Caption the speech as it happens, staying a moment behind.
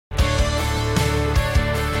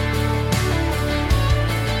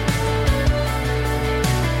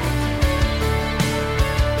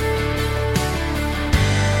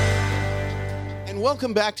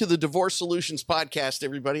Welcome back to the Divorce Solutions Podcast,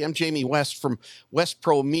 everybody. I'm Jamie West from West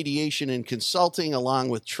Pro Mediation and Consulting, along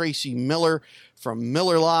with Tracy Miller from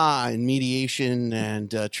Miller Law and Mediation.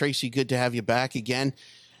 And Tracy, good to have you back again.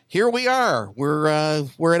 Here we are. We're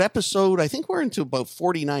at episode, I think we're into about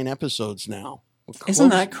 49 episodes now.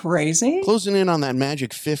 Isn't that crazy? Closing in on that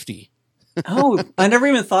magic 50. Oh, I never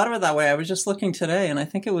even thought of it that way. I was just looking today, and I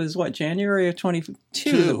think it was, January of 22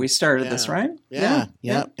 that we started this, right? Yeah.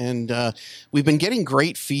 And we've been getting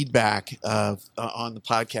great feedback on the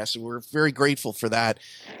podcast, and we're very grateful for that.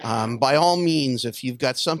 By all means, if you've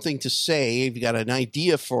got something to say, if you've got an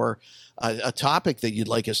idea for a topic that you'd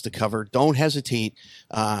like us to cover, don't hesitate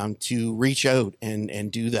to reach out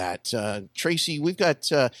and do that. Tracy, we've got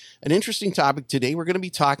an interesting topic today. We're going to be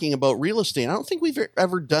talking about real estate. I don't think we've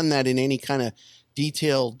ever done that in any kind of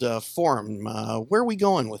detailed form. Where are we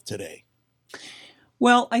going with today?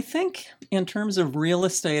 Well, I think in terms of real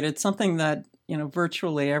estate, it's something that,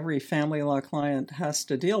 virtually every family law client has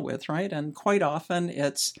to deal with, right? And quite often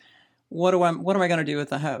it's, what am I going to do with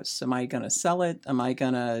the house? Am I going to sell it? Am I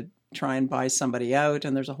going to try and buy somebody out?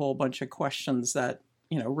 And there's a whole bunch of questions that,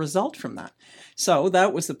 result from that. So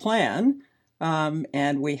that was the plan.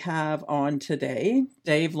 And we have on today,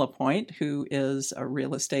 Dave Lapointe, who is a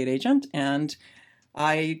real estate agent. And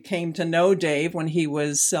I came to know Dave when he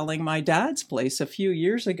was selling my dad's place a few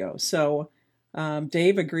years ago. So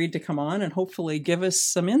Dave agreed to come on and hopefully give us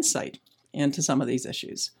some insight into some of these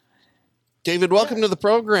issues. David, welcome to the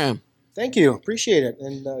program. Thank you. Appreciate it.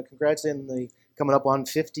 And congrats on the coming up on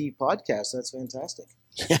 50 podcasts. That's fantastic.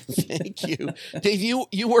 Yeah, thank you. Dave,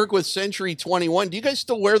 you work with Century 21. Do you guys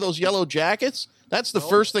still wear those yellow jackets? That's the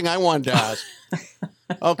first thing I wanted to ask.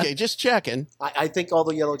 Okay, just checking. I think all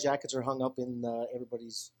the yellow jackets are hung up in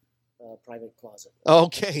everybody's private closet.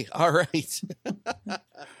 Okay, all right.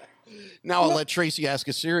 Now I'll let Tracy ask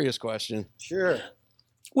a serious question. Sure.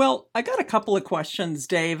 Well, I got a couple of questions,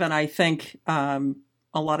 Dave, and I think a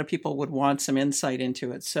lot of people would want some insight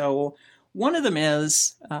into it. So one of them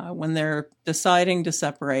is when they're deciding to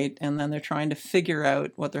separate and then they're trying to figure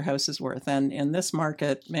out what their house is worth. And in this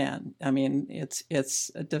market, man, I mean, it's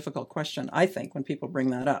a difficult question, I think, when people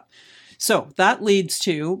bring that up. So that leads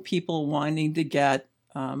to people wanting to get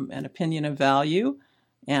an opinion of value.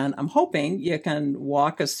 And I'm hoping you can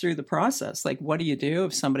walk us through the process. Like, what do you do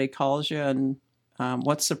if somebody calls you, and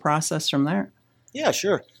what's the process from there? Yeah,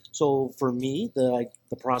 sure. So for me, the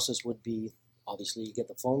process would be, obviously, you get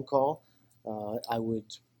the phone call. I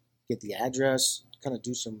would get the address, kind of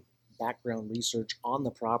do some background research on the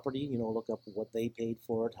property, look up what they paid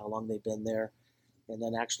for it, how long they've been there, and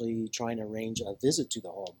then actually try and arrange a visit to the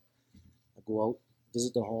home. I go out,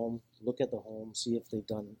 visit the home, look at the home, see if they've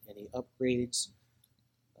done any upgrades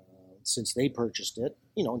since they purchased it,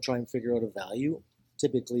 and try and figure out a value.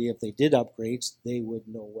 Typically, if they did upgrades, they would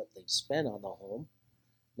know what they spent on the home.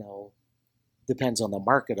 Now, depends on the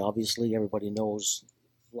market, obviously. Everybody knows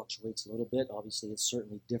fluctuates a little bit. Obviously, it's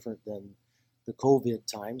certainly different than the COVID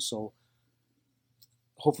time. So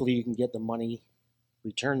hopefully you can get the money,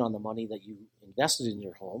 return on the money that you invested in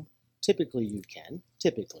your home. Typically you can,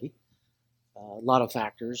 a lot of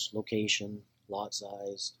factors, location, lot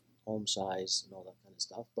size, home size, and all that kind of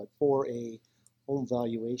stuff. But for a home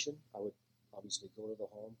valuation, I would obviously go to the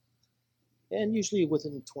home. And usually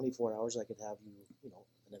within 24 hours, I could have you,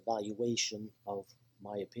 an evaluation of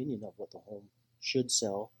my opinion of what the home should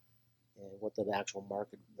sell and what the actual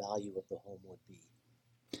market value of the home would be.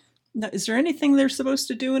 Now, is there anything they're supposed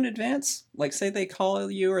to do in advance? Like, say they call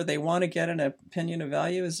you or they want to get an opinion of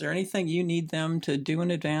value. Is there anything you need them to do in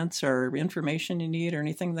advance, or information you need, or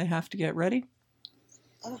anything they have to get ready?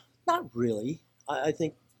 Not really. I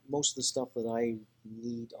think most of the stuff that I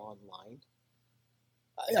need online,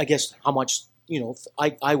 I guess how much,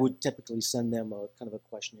 I would typically send them a kind of a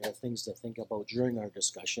questionnaire, things to think about during our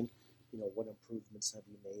discussion. What improvements have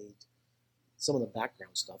you made? Some of the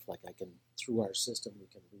background stuff, like through our system, we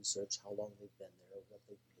can research how long they've been there, what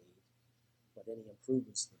they've paid. But any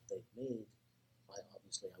improvements that they've made, I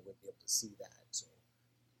wouldn't be able to see that. So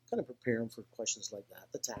kind of prepare them for questions like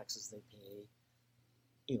that. The taxes they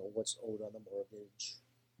pay, what's owed on the mortgage,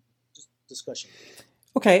 just discussion.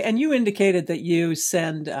 Okay, and you indicated that you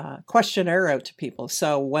send a questionnaire out to people.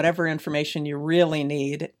 So whatever information you really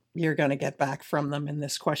need, you're going to get back from them in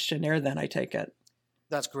this questionnaire, then, I take it.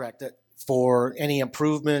 That's correct. For any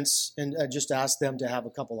improvements, and just ask them to have a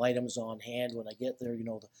couple items on hand when I get there,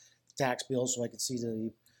 the tax bill, so I can see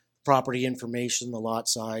the property information, the lot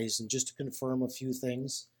size, and just to confirm a few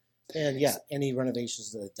things. And yeah, any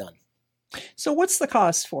renovations that they've done. So what's the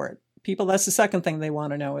cost for it? People, that's the second thing they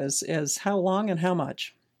want to know is how long and how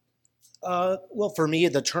much? Well, for me,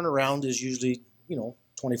 the turnaround is usually,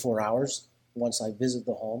 24 hours once I visit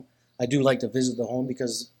the home. I do like to visit the home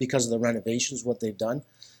because of the renovations, what they've done.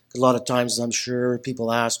 A lot of times I'm sure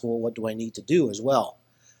people ask, well, what do I need to do as well?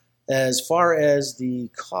 As far as the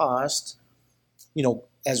cost,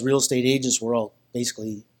 as real estate agents, we're all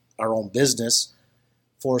basically our own business.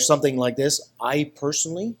 For something like this, I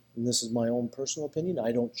personally, and this is my own personal opinion,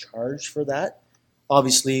 I don't charge for that.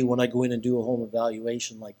 Obviously, when I go in and do a home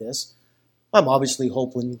evaluation like this, I'm obviously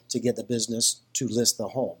hoping to get the business to list the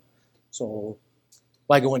home. So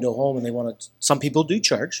if I go into a home and they want to, some people do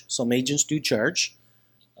charge, some agents do charge,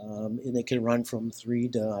 and it can run from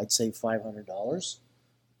 $300 to, I'd say, $500.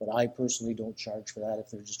 But I personally don't charge for that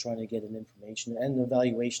if they're just trying to get an information and an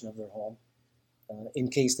evaluation of their home in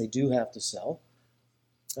case they do have to sell.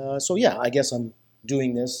 So yeah, I guess I'm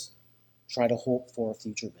doing this, try to hope for a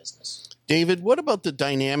future business. David, what about the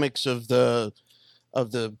dynamics of the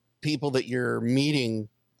people that you're meeting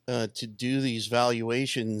to do these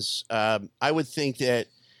valuations? I would think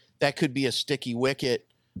that could be a sticky wicket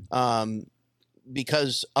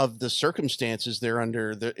because of the circumstances they're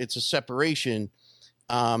under. It's a separation.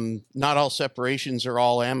 Not all separations are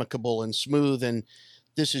all amicable and smooth, and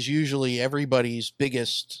this is usually everybody's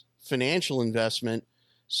biggest financial investment.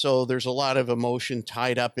 So there's a lot of emotion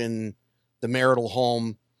tied up in the marital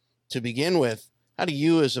home to begin with. How do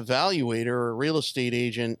you, as a evaluator or a real estate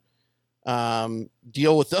agent,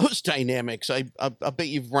 deal with those dynamics? I bet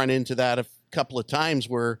you've run into that a couple of times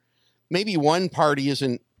where maybe one party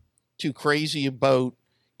isn't too crazy about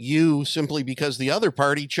you simply because the other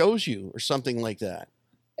party chose you or something like that.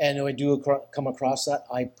 And I do come across that.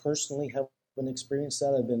 I personally haven't experienced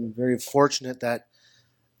that. I've been very fortunate that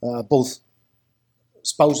both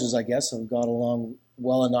spouses, I guess, have got along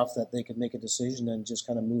well enough that they could make a decision and just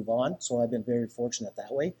kind of move on. So I've been very fortunate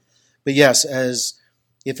that way. But yes, as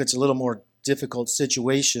if it's a little more difficult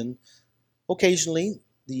situation, occasionally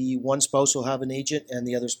the one spouse will have an agent and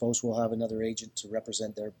the other spouse will have another agent to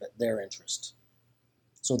represent their interest.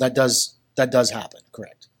 So that does happen,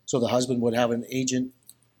 correct. So the husband would have an agent,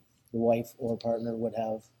 the wife or partner would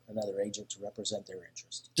have another agent to represent their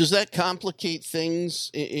interest. Does that complicate things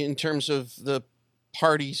in terms of the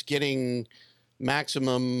parties getting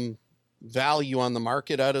maximum value on the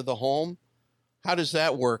market out of the home? How does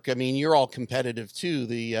that work? I mean, you're all competitive too,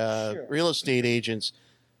 the Sure. real estate agents.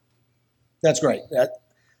 That's right.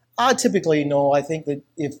 Typically, no. I think that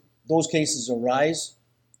if those cases arise,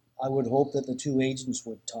 I would hope that the two agents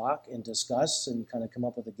would talk and discuss and kind of come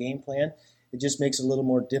up with a game plan. It just makes it a little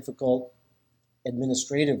more difficult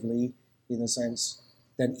administratively in the sense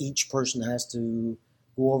that each person has to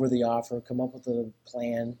go over the offer, come up with a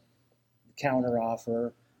plan, counter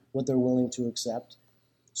offer, what they're willing to accept.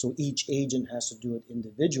 So each agent has to do it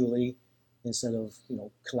individually instead of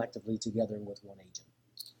collectively together with one agent.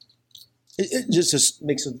 It just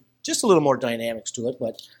makes it just a little more dynamics to it,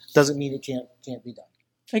 but doesn't mean it can't be done.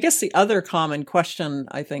 I guess the other common question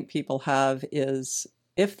I think people have is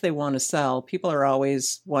if they want to sell, people are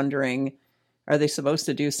always wondering, are they supposed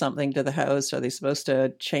to do something to the house? Are they supposed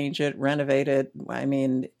to change it, renovate it? I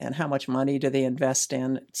mean, and how much money do they invest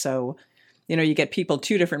in? So, you get people,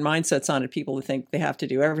 two different mindsets on it. People who think they have to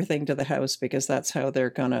do everything to the house because that's how they're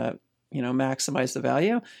going to, maximize the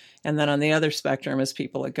value. And then on the other spectrum is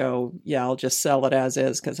people that go, yeah, I'll just sell it as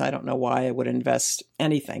is because I don't know why I would invest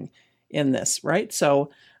anything in this, right? So,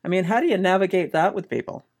 I mean, how do you navigate that with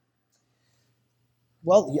people?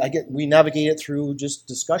 Well, we navigate it through just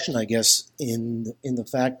discussion, I guess, in the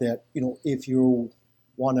fact that, if you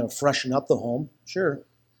want to freshen up the home, sure,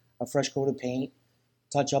 a fresh coat of paint,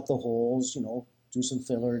 touch up the holes, do some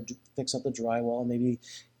filler, fix up the drywall, maybe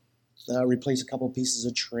replace a couple of pieces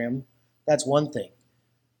of trim. That's one thing,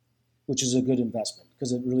 which is a good investment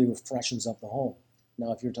because it really freshens up the home.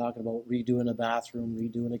 Now, if you're talking about redoing a bathroom,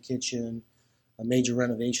 redoing a kitchen, a major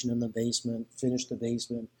renovation in the basement, finish the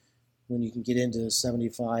basement, when you can get into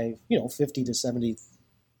 $50 to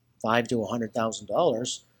 $75 to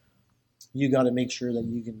 $100,000, you got to make sure that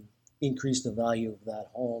you can increase the value of that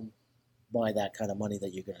home by that kind of money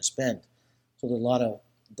that you're going to spend. So there's a lot of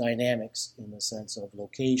dynamics in the sense of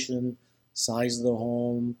location, size of the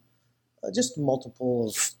home, just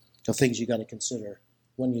multiple of things you got to consider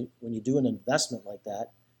when you do an investment like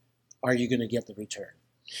that. Are you going to get the return?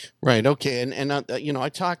 Right. Okay. And I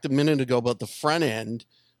talked a minute ago about the front end,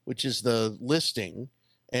 which is the listing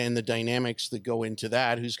and the dynamics that go into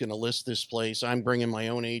that. Who's going to list this place? I'm bringing my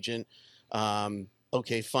own agent.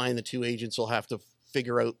 Okay, fine. The two agents will have to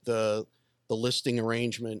figure out the listing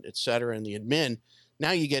arrangement, et cetera, and the admin.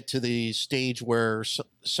 Now you get to the stage where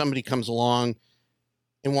somebody comes along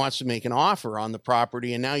and wants to make an offer on the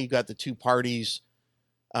property. And now you've got the two parties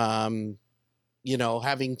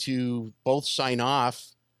having to both sign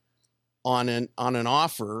off on an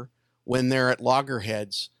offer when they're at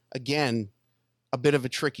loggerheads. Again, a bit of a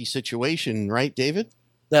tricky situation, right, David?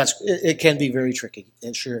 It can be very tricky,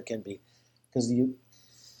 and sure it can be, because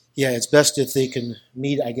it's best if they can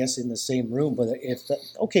meet, I guess, in the same room. But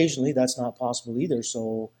occasionally that's not possible either,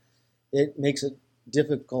 so it makes it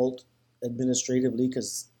difficult administratively.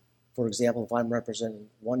 Because, for example, if I'm representing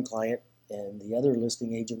one client and the other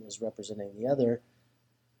listing agent is representing the other,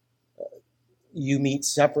 you meet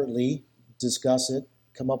separately, discuss it,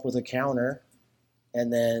 come up with a counter,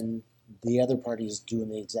 and then the other party is doing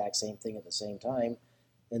the exact same thing at the same time.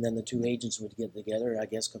 And then the two agents would get together, I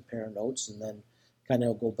guess, compare notes, and then kind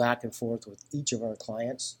of go back and forth with each of our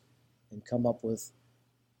clients and come up with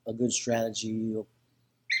a good strategy.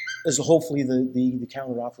 As hopefully the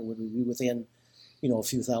counter offer would be within, a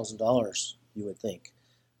few $1,000s, you would think.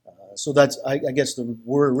 So that's, I guess, the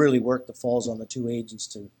work that falls on the two agents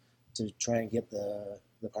to try and get the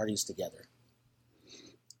parties together.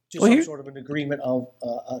 Just some sort of an agreement of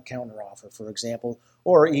a counter offer, for example,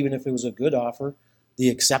 or even if it was a good offer, the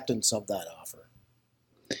acceptance of that offer.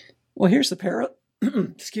 Well, here's the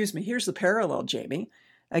Here's the parallel, Jamie.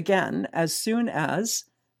 Again, as soon as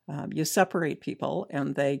you separate people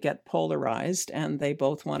and they get polarized and they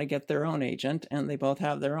both want to get their own agent and they both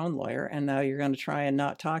have their own lawyer, and now you're going to try and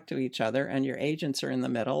not talk to each other, and your agents are in the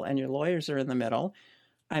middle and your lawyers are in the middle.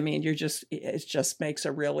 I mean, it just makes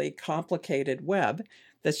a really complicated web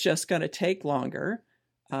that's just going to take longer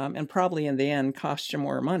and probably in the end cost you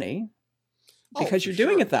more money because you're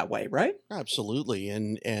doing it that way, right? Absolutely.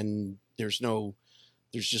 And there's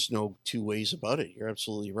just no two ways about it. You're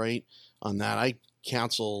absolutely right on that. I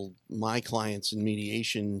counsel my clients in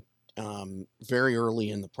mediation very early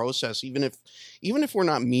in the process, even if we're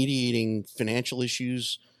not mediating financial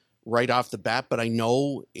issues right off the bat, but I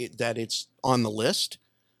know that it's on the list.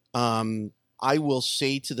 I will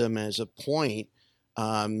say to them as a point,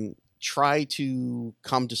 try to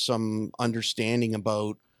come to some understanding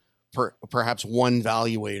about perhaps one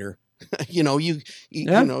valuator. You know,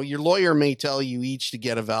 your lawyer may tell you each to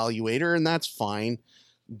get a valuator, and that's fine.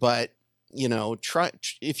 But,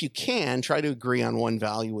 if you can, try to agree on one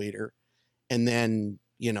valuator, and then,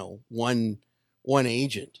 one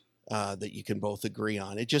agent that you can both agree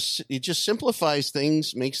on. It just simplifies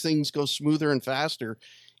things, makes things go smoother and faster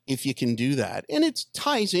if you can do that. And it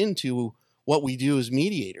ties into what we do as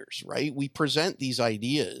mediators, right? We present these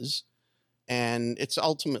ideas, and it's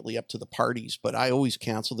ultimately up to the parties, but I always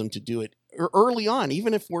counsel them to do it early on,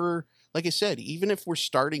 even if we're, like I said, even if we're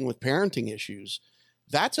starting with parenting issues.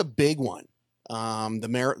 That's a big one.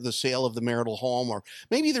 The sale of the marital home, or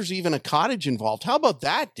maybe there's even a cottage involved. How about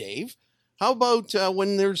that, Dave? How about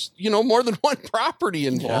when there's, more than one property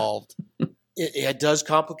involved? Yeah. It does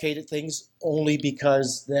complicate things, only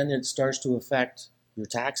because then it starts to affect your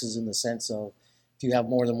taxes, in the sense of, if you have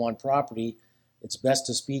more than one property, it's best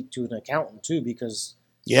to speak to an accountant too, because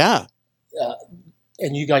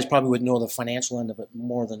and you guys probably would know the financial end of it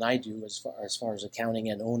more than I do, as far as accounting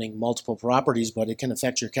and owning multiple properties, but it can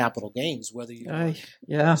affect your capital gains, whether you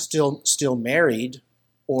are still married,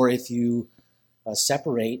 or if you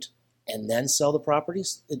separate and then sell the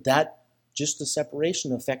properties. That just the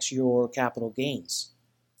separation affects your capital gains.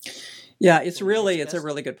 Yeah, it's a really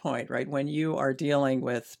good point, right? When you are dealing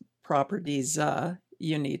with properties,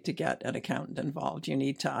 you need to get an accountant involved. You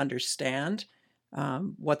need to understand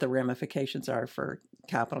what the ramifications are for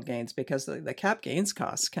capital gains, because the cap gains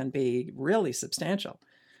costs can be really substantial.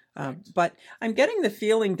 But I'm getting the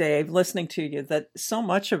feeling, Dave, listening to you, that so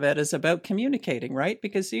much of it is about communicating, right?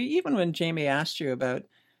 Because even when Jamie asked you about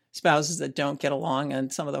spouses that don't get along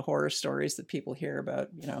and some of the horror stories that people hear about,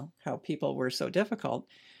 how people were so difficult,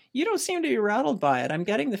 you don't seem to be rattled by it. I'm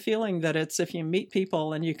getting the feeling that it's, if you meet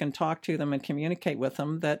people and you can talk to them and communicate with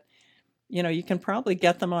them, that, you can probably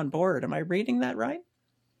get them on board. Am I reading that right?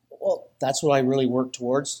 Well, that's what I really work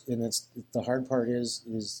towards. And the hard part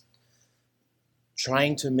is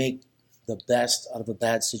trying to make the best out of a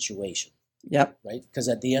bad situation. Yep. Right? Because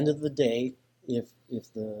at the end of the day, if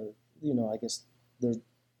the, I guess they're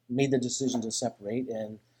made the decision to separate,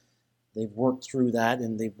 and they've worked through that,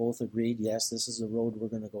 and they've both agreed, yes, this is the road we're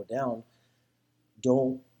going to go down.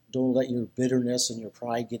 Don't let your bitterness and your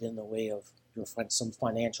pride get in the way of some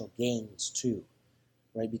financial gains too,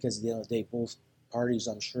 right? Because at the end of the day, both parties,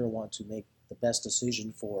 I'm sure, want to make the best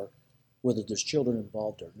decision for whether there's children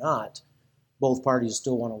involved or not. Both parties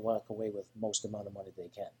still want to walk away with most amount of money they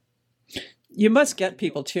can. You must get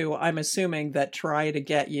people too, I'm assuming, that try to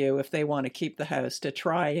get you, if they want to keep the house, to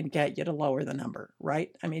try and get you to lower the number,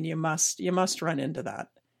 right? I mean, you must run into that.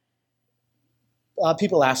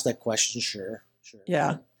 People ask that question, sure. sure.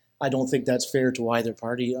 Yeah. I don't think that's fair to either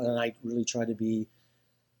party, and I really try to be,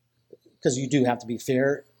 because you do have to be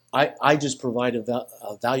fair. I just provide a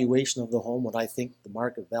valuation of the home, what I think the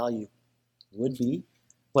market value would be,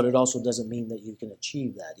 but it also doesn't mean that you can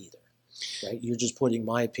achieve that either, right? You're just putting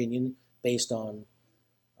my opinion based on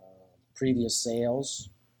previous sales,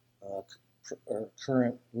 or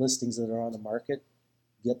current listings that are on the market.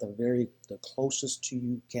 Get the closest to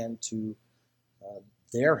you can to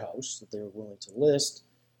their house that they're willing to list,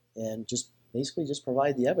 and just basically just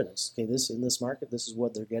provide the evidence. Okay, in this market, this is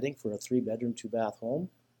what they're getting for a 3-bedroom, 2-bath home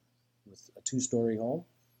with a 2-story home,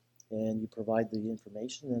 and you provide the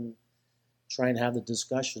information and try and have the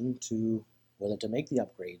discussion to whether to make the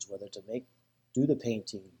upgrades, whether to do the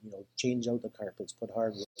painting, change out the carpets, put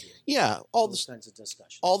hardwood in. Yeah, those kinds of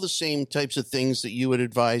discussions. All the same types of things that you would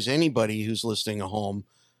advise anybody who's listing a home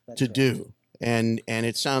to do. And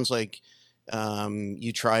it sounds like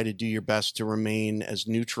you try to do your best to remain as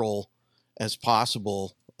neutral as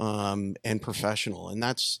possible and professional. And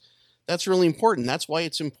that's really important. That's why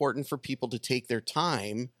it's important for people to take their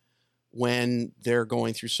time when they're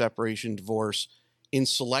going through separation, divorce, in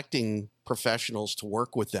selecting professionals to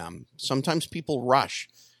work with them. Sometimes people rush.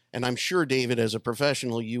 And I'm sure, David, as a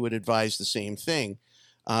professional, you would advise the same thing.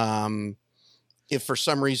 If for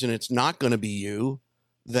some reason it's not going to be you,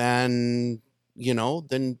 then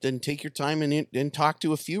take your time and talk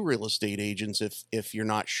to a few real estate agents if you're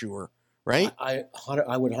not sure, right? I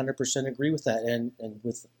would 100% agree with that. And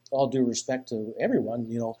with all due respect to everyone,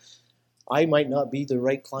 I might not be the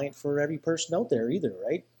right client for every person out there either,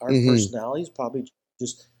 right? Our personalities probably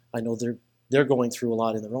just, I know they're going through a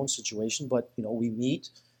lot in their own situation, but we meet,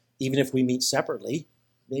 even if we meet separately,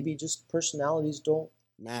 maybe just personalities don't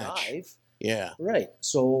jive. Yeah. Right.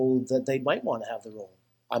 So that they might want to have their own.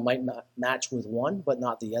 I might not match with one, but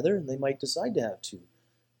not the other, and they might decide to have two.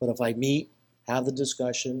 But if I meet, have the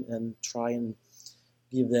discussion, and try and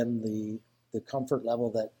give them the comfort level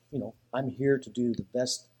that, I'm here to do the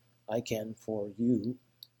best I can for you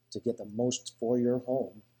to get the most for your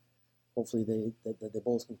home. Hopefully they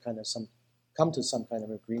both can kind of come to some kind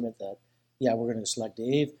of agreement that, yeah, we're going to select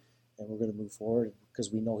Dave and we're going to move forward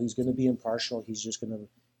because we know he's going to be impartial. He's just going to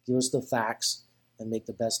give us the facts and make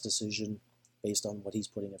the best decision based on what he's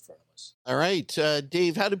putting in front of us. All right.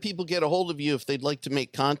 Dave, how do people get a hold of you if they'd like to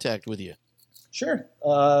make contact with you? Sure.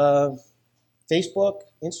 Facebook,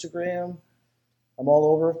 Instagram, I'm all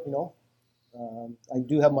over, I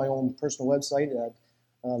do have my own personal website at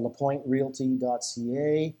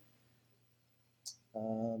lapointerealty.ca.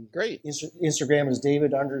 Great. Instagram is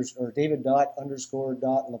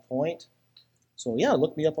David_._.Lapointe. So yeah,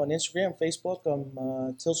 look me up on Instagram, Facebook. I'm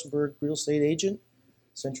Tillsonburg real estate agent,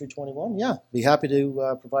 Century 21. Yeah, be happy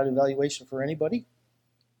to provide a valuation for anybody.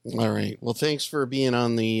 All right. Well, thanks for being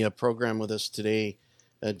on the program with us today,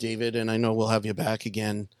 David. And I know we'll have you back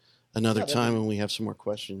again another time when we have some more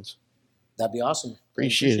questions. That'd be awesome.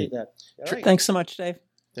 Appreciate that. Right. Thanks so much, Dave.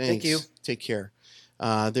 Thanks. Thank you. Take care.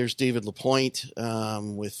 There's David Lapointe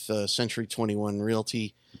with Century 21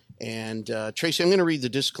 Realty. And Tracy, I'm going to read the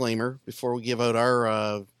disclaimer before we give out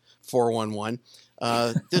our 411.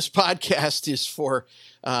 This podcast is for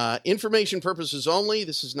information purposes only.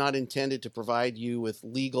 This is not intended to provide you with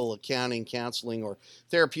legal, accounting, counseling, or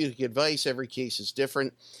therapeutic advice. Every case is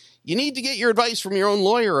different. You need to get your advice from your own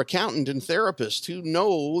lawyer, accountant, and therapist who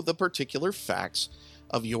know the particular facts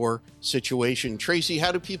of your situation. Tracy,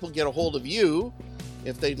 how do people get a hold of you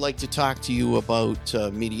if they'd like to talk to you about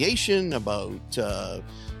mediation, about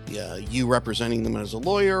you representing them as a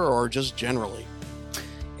lawyer, or just generally?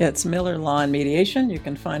 It's Miller Law and Mediation. You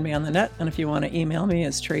can find me on the net. And if you want to email me,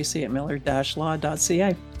 it's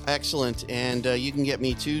tracy@miller-law.ca. Excellent. And you can get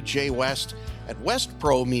me to jwest at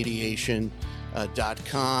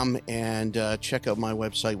westpromediation.com and check out my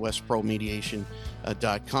website,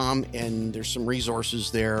 westpromediation.com. And there's some resources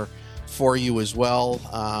there for you as well.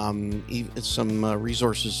 Some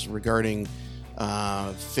resources regarding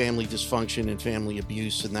family dysfunction and family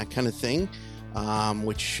abuse and that kind of thing,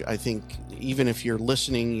 which I think even if you're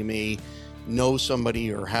listening, you may know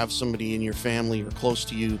somebody or have somebody in your family or close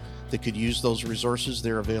to you that could use those resources.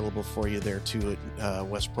 They're available for you there too at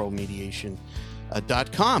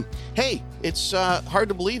westpromediation.com. Hey, it's hard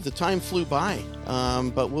to believe the time flew by,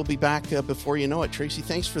 but we'll be back before you know it. Tracy,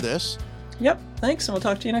 thanks for this. Yep, thanks, and we'll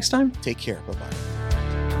talk to you next time. Take care. Bye-bye.